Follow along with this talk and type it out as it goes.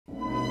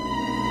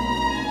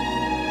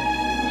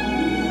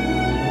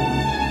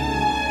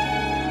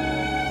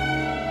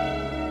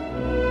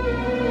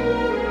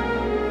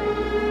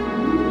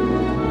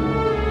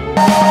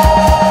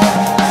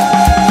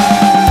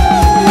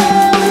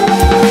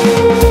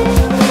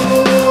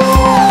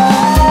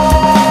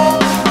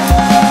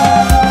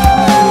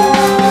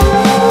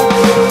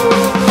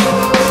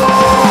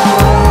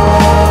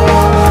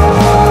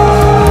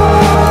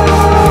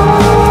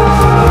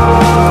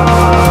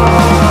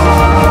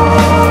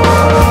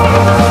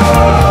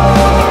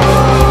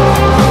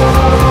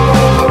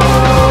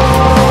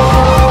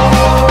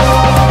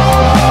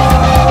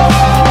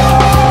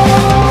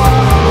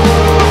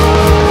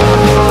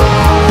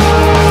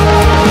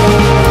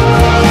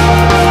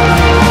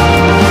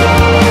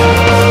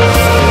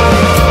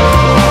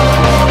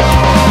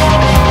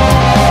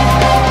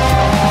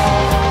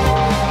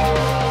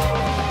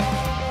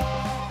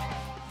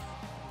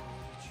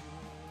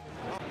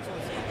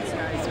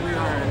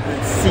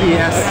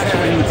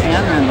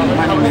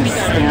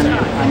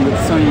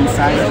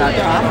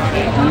SonyInsider.com,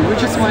 and we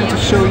just wanted to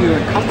show you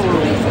a couple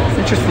of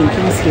interesting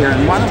things here.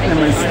 And one of them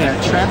is that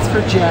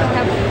transfer jet.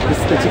 It's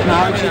the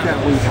technology that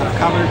we have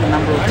covered a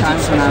number of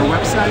times on our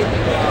website,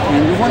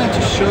 and we wanted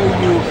to show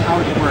you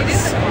how it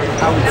works,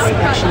 how it's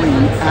actually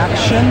in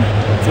action,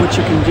 what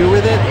you can do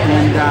with it.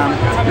 And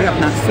we have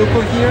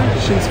Natsuko here.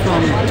 She's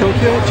from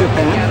Tokyo,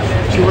 Japan.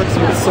 She works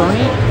with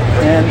Sony,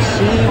 and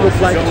she would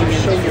like to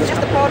show you. It's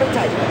just a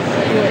prototype.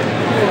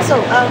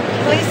 So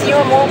place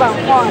your mobile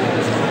phone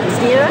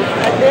here,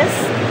 like this.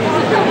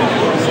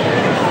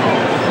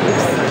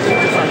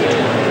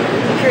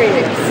 Here it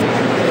is.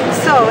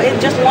 So in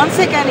just 1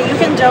 second, you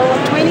can download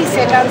 20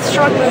 seconds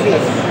short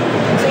movie.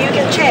 So you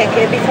can check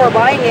before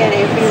buying it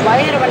if you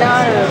buy it or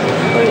not. Or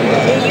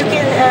you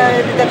can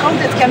the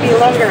contents can be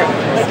longer.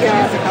 Like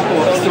there's a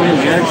couple of Sony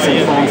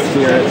Ericsson phones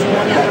here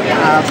that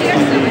have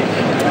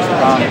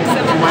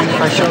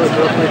if I show it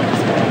real quick,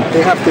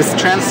 they have this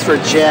transfer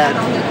jet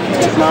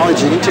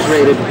technology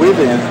integrated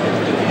within,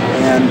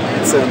 and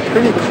it's a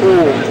pretty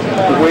cool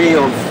way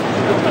of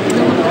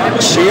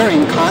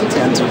sharing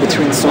content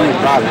between Sony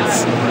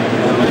products.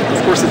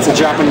 Of course, it's a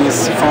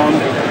Japanese phone.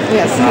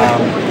 yes.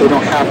 They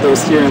don't have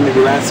those here in the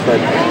US, but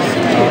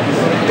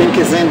think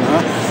is in,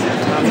 huh?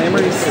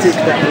 Memory stick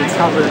that we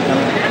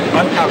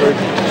uncovered,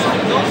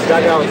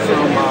 dug out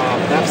from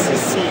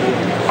FCC.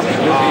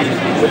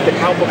 With the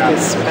help of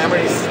this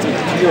memory stick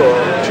duo,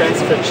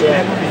 transfer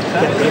jet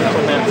can be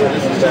implemented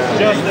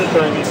in the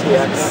current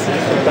TX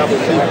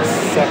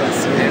WX7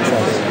 series.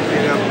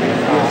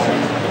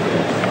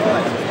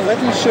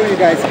 Let me show you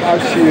guys how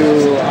to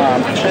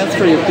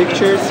transfer your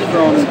pictures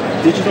from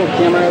digital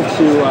camera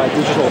to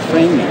digital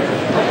framing.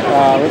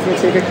 Let me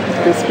take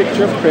this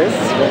picture of Chris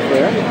right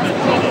there.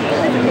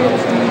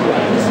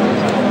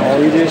 All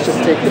you do is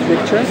just take the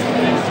picture,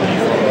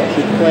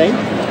 hit play.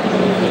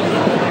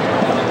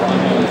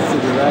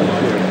 Right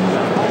here.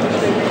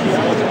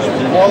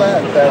 Voila,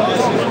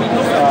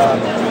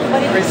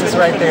 Chris is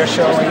right there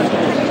showing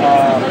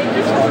on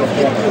the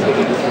camera.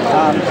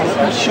 Let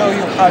me show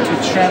you how to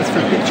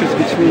transfer pictures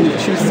between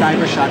two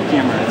CyberShot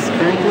cameras.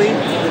 Currently,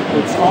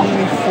 it's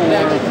only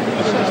for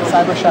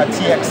CyberShot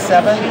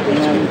TX7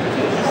 and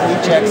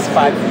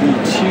HX5V,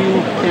 two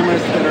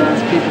cameras that are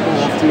capable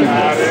of doing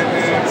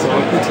this. So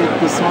let me take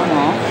this one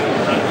off.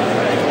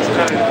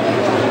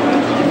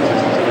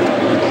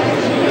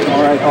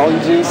 Alright, all you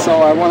do,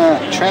 so I want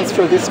to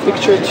transfer this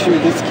picture to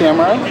this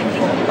camera.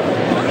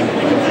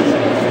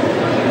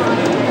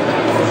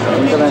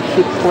 I'm going to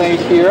hit play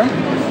here.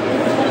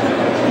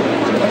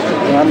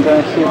 And I'm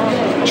going to hit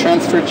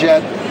transfer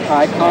jet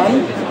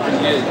icon.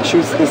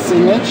 Choose this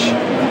image.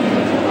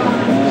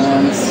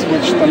 And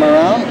switch them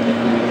around.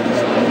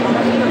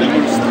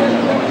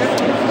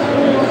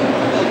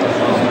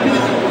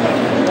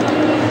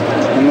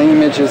 And the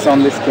image is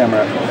on this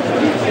camera.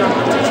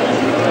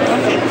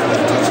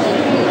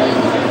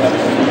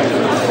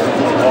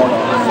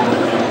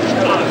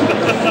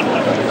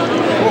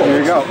 There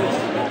you go.